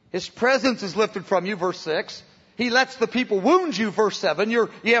 His presence is lifted from you, verse 6. He lets the people wound you, verse 7. You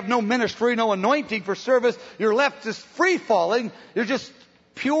have no ministry, no anointing for service. You're left just free falling. You're just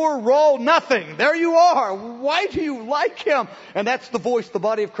pure, raw, nothing. There you are. Why do you like Him? And that's the voice the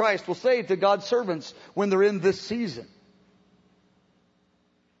body of Christ will say to God's servants when they're in this season.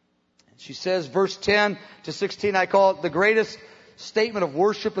 She says, verse 10 to 16, I call it the greatest statement of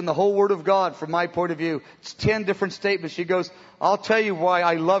worship in the whole Word of God from my point of view. It's 10 different statements. She goes, I'll tell you why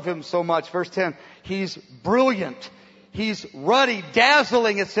I love Him so much. Verse 10, He's brilliant. He's ruddy,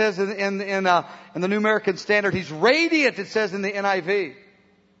 dazzling, it says in the New American Standard. He's radiant, it says in the NIV.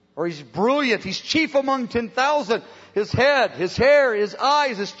 Or He's brilliant. He's chief among 10,000. His head, His hair, His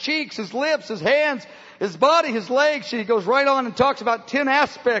eyes, His cheeks, His lips, His hands, His body, His legs. She goes right on and talks about 10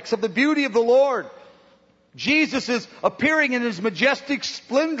 aspects of the beauty of the Lord. Jesus is appearing in His majestic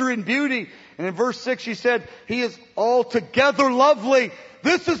splendor and beauty. And in verse 6 she said, He is altogether lovely.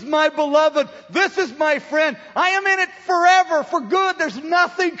 This is my beloved. This is my friend. I am in it forever, for good. There's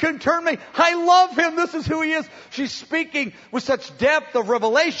nothing can turn me. I love Him. This is who He is. She's speaking with such depth of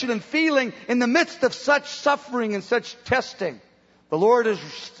revelation and feeling in the midst of such suffering and such testing. The Lord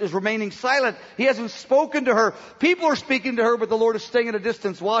is remaining silent. He hasn't spoken to her. People are speaking to her, but the Lord is staying at a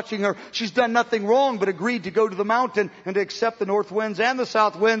distance, watching her. She's done nothing wrong, but agreed to go to the mountain and to accept the north winds and the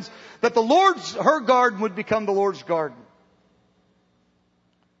south winds, that her garden would become the Lord's garden.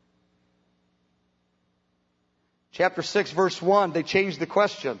 Chapter 6, verse 1, they change the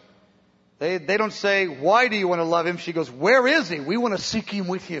question. They don't say, why do you want to love Him? She goes, where is He? We want to seek Him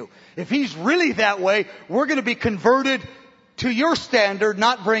with you. If He's really that way, we're going to be converted to your standard,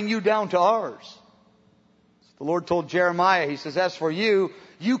 not bring you down to ours. The Lord told Jeremiah, He says, as for you,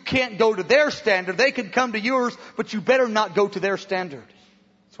 you can't go to their standard. They can come to yours, but you better not go to their standard.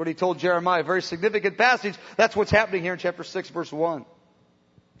 That's what He told Jeremiah. A very significant passage. That's what's happening here in chapter 6, verse 1.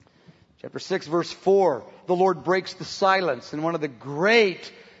 Chapter 6, verse 4, the Lord breaks the silence. In one of the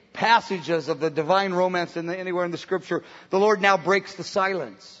great passages of the divine romance anywhere in the Scripture, the Lord now breaks the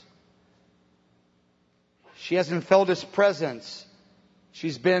silence. She hasn't felt His presence.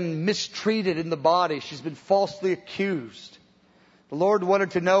 She's been mistreated in the body. She's been falsely accused. The Lord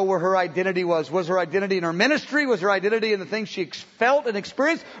wanted to know where her identity was. Was her identity in her ministry? Was her identity in the things she felt and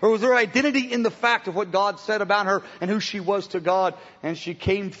experienced? Or was her identity in the fact of what God said about her and who she was to God? And she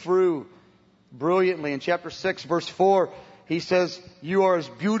came through brilliantly. In chapter 6, verse 4, He says, you are as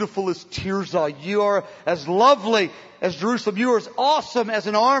beautiful as Tirzah. You are as lovely as Jerusalem. You are as awesome as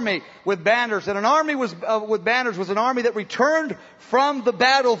an army with banners. And an army with banners was an army that returned from the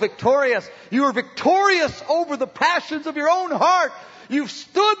battle victorious. You are victorious over the passions of your own heart. You've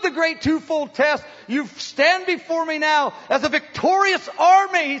stood the great twofold test. You stand before me now as a victorious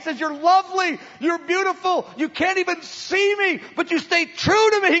army. He says, you're lovely. You're beautiful. You can't even see me, but you stay true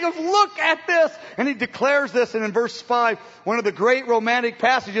to me. He goes, look at this. And He declares this. And in verse 5, one of the great romantic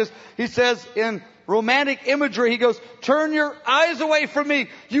passages, He says in romantic imagery, He goes, turn your eyes away from me.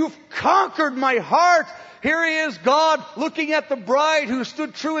 You've conquered my heart. Here He is, God, looking at the bride who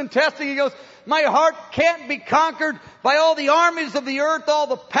stood true in testing. He goes, my heart can't be conquered by all the armies of the earth, all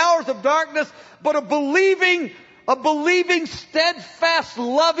the powers of darkness, but a believing, steadfast,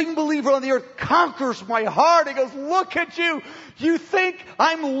 loving believer on the earth conquers my heart. He goes, look at you. You think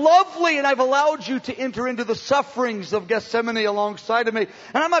I'm lovely, and I've allowed you to enter into the sufferings of Gethsemane alongside of me.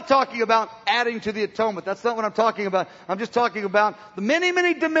 And I'm not talking about adding to the atonement. That's not what I'm talking about. I'm just talking about the many,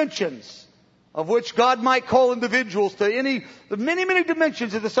 many dimensions of which God might call individuals to the many, many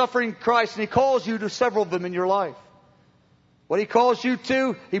dimensions of the suffering of Christ, and He calls you to several of them in your life. What He calls you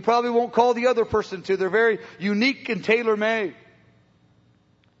to, He probably won't call the other person to. They're very unique and tailor-made.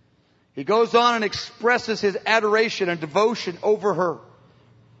 He goes on and expresses His adoration and devotion over her.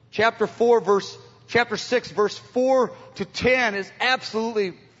 Chapter 6, verse 4 to 10 is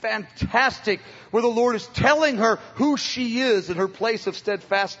absolutely fantastic, where the Lord is telling her who she is in her place of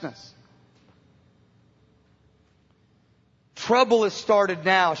steadfastness. Trouble has started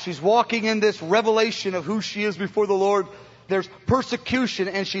now. She's walking in this revelation of who she is before the Lord. There's persecution,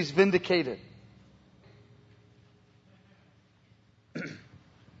 and she's vindicated.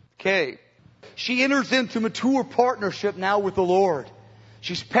 Okay. She enters into mature partnership now with the Lord.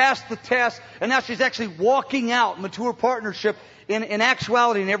 She's passed the test, and now she's actually walking out mature partnership in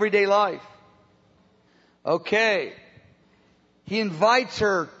actuality in everyday life. Okay. He invites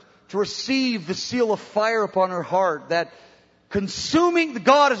her to receive the seal of fire upon her heart. That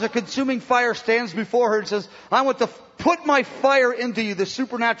God as a consuming fire stands before her and says, I want to put my fire into you, the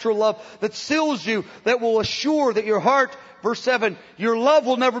supernatural love that seals you, that will assure that your heart, verse 7, your love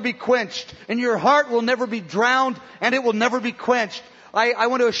will never be quenched, and your heart will never be drowned, and it will never be quenched. I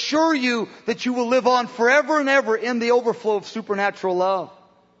want to assure you that you will live on forever and ever in the overflow of supernatural love.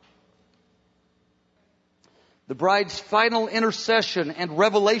 The bride's final intercession and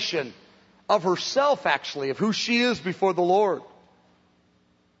revelation of herself, actually, of who she is before the Lord.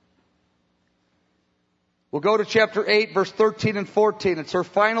 We'll go to chapter 8, verse 13 and 14. It's her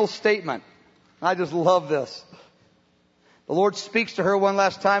final statement. I just love this. The Lord speaks to her one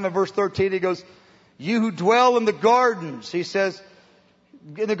last time in verse 13. He goes, you who dwell in the gardens, he says,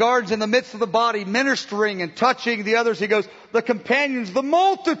 in the gardens in the midst of the body, ministering and touching the others. He goes, the companions, the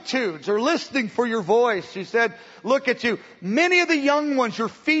multitudes are listening for your voice. He said, look at you. Many of the young ones, you're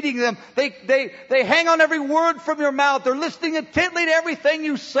feeding them. They hang on every word from your mouth. They're listening intently to everything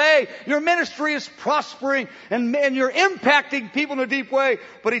you say. Your ministry is prospering and you're impacting people in a deep way.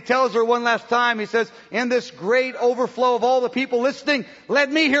 But he tells her one last time, he says, in this great overflow of all the people listening,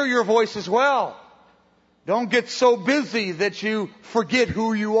 let me hear your voice as well. Don't get so busy that you forget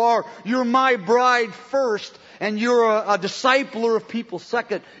who you are. You're my bride first, and you're a discipler of people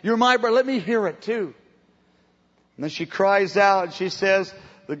second. You're my bride. Let me hear it too. And then she cries out, and she says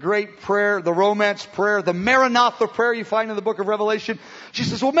the great prayer, the romance prayer, the Maranatha prayer you find in the book of Revelation. She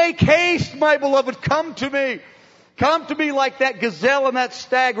says, well, make haste, my beloved, come to me. Come to me like that gazelle and that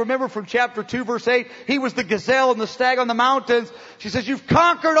stag. Remember from chapter 2, verse 8, he was the gazelle and the stag on the mountains. She says, you've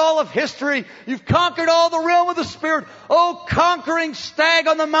conquered all of history. You've conquered all the realm of the Spirit. Oh, conquering stag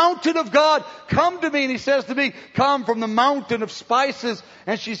on the mountain of God, come to me. And he says to me, come from the mountain of spices.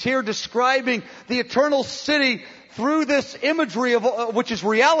 And she's here describing the eternal city through this imagery of which is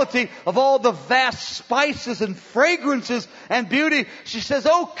reality of all the vast spices and fragrances and beauty. She says,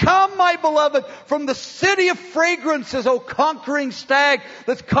 oh, come, my beloved, from the city of fragrances, oh, conquering stag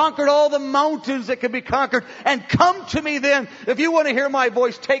that's conquered all the mountains that can be conquered. And come to me then. If you want to hear my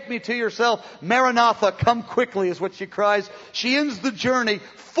voice, take me to yourself. Maranatha, come quickly is what she cries. She ends the journey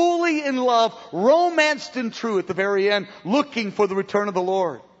fully in love, romanced and true at the very end, looking for the return of the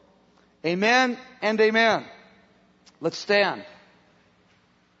Lord. Amen and amen. Let's stand.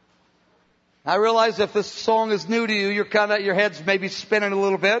 I realize if this song is new to you, your head's maybe spinning a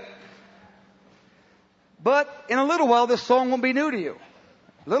little bit. But in a little while, this song won't be new to you.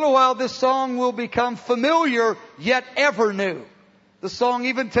 A little while, this song will become familiar, yet ever new. The song,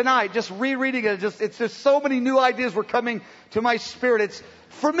 even tonight, just rereading it, it's just so many new ideas were coming to my spirit. It's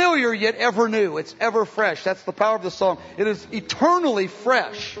familiar, yet ever new. It's ever fresh. That's the power of the song. It is eternally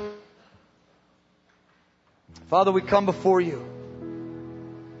fresh. Father, we come before you.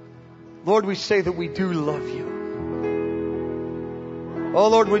 Lord, we say that we do love you. Oh,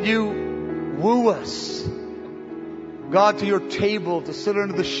 Lord, would you woo us, God, to your table, to sit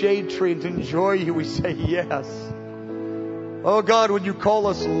under the shade tree and to enjoy you? We say yes. Oh, God, would you call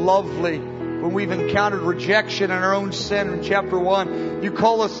us lovely when we've encountered rejection and our own sin in chapter 1? You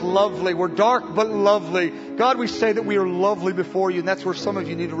call us lovely. We're dark but lovely. God, we say that we are lovely before you, and that's where some of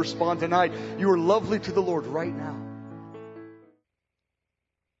you need to respond tonight. You are lovely to the Lord right now.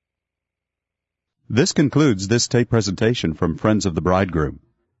 This concludes this tape presentation from Friends of the Bridegroom.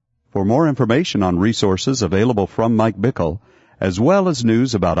 For more information on resources available from Mike Bickle, as well as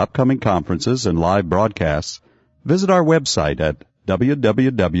news about upcoming conferences and live broadcasts, visit our website at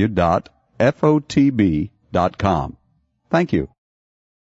www.fotb.com. Thank you.